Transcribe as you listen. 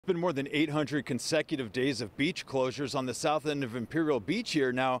been more than 800 consecutive days of beach closures on the south end of Imperial Beach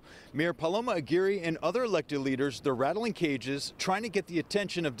here. Now, Mayor Paloma Aguirre and other elected leaders, they're rattling cages, trying to get the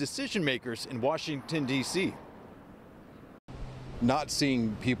attention of decision makers in Washington, D.C. Not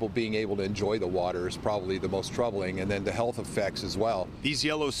seeing people being able to enjoy the water is probably the most troubling, and then the health effects as well. These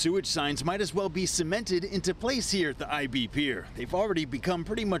yellow sewage signs might as well be cemented into place here at the IB Pier. They've already become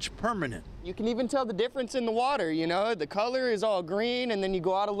pretty much permanent. You can even tell the difference in the water, you know? The color is all green, and then you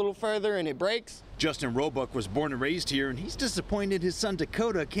go out a little further and it breaks. Justin Roebuck was born and raised here, and he's disappointed his son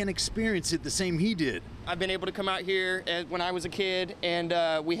Dakota can't experience it the same he did. I've been able to come out here when I was a kid,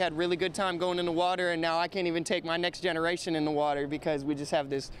 and we had really good time going in the water, and now I can't even take my next generation in the water because we just have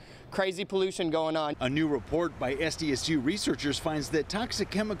this crazy pollution going on. A new report by SDSU researchers finds that toxic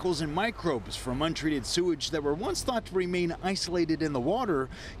chemicals and microbes from untreated sewage that were once thought to remain isolated in the water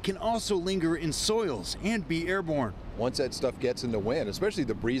can also linger in soils and be airborne. Once that stuff gets in the wind, especially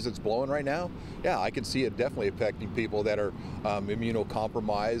the breeze that's blowing right now, yeah, I can see it definitely affecting people that are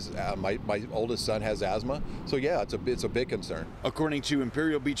immunocompromised. My oldest son has asthma, so yeah, it's a big concern. According to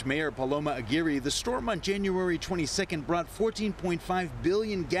Imperial Beach Mayor Paloma Aguirre, the storm on January 22nd brought 14.5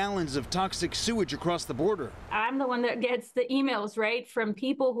 billion gallons of toxic sewage across the border. I'm the one that gets the emails, right, from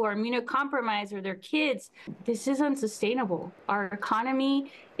people who are immunocompromised or their kids. This is unsustainable. Our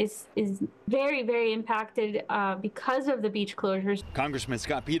economy is very, very impacted because of the beach closures. Congressman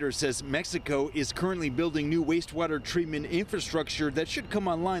Scott Peters says Mexico is currently building new wastewater treatment infrastructure that should come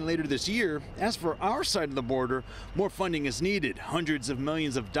online later this year. As for our side of the border, more funding is needed, hundreds of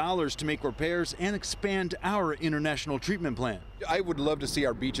millions of dollars to make repairs and expand our international treatment plant. I would love to see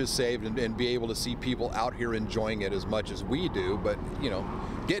our beaches saved and be able to see people out here enjoying it as much as we do, but you know,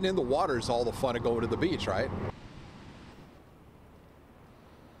 getting in the water is all the fun of going to the beach, right?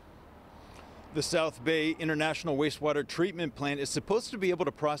 The South Bay International Wastewater Treatment Plant is supposed to be able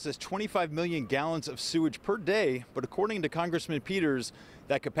to process 25 million gallons of sewage per day, but according to Congressman Peters,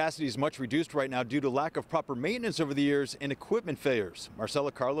 that capacity is much reduced right now due to lack of proper maintenance over the years and equipment failures.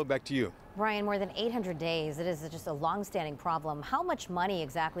 Marcella Carlo, back to you. Ryan, more than 800 days. It is just a long-standing problem. How much money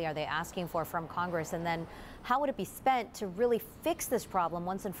exactly are they asking for from Congress, and then how would it be spent to really fix this problem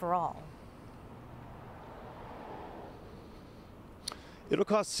once and for all? It'll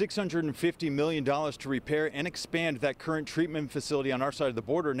cost $650 million to repair and expand that current treatment facility on our side of the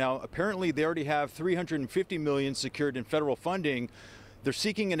border. Now, apparently they already have $350 million secured in federal funding. They're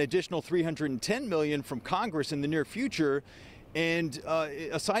seeking an additional $310 million from Congress in the near future. And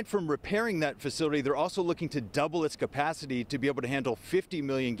aside from repairing that facility, they're also looking to double its capacity to be able to handle 50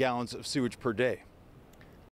 million gallons of sewage per day.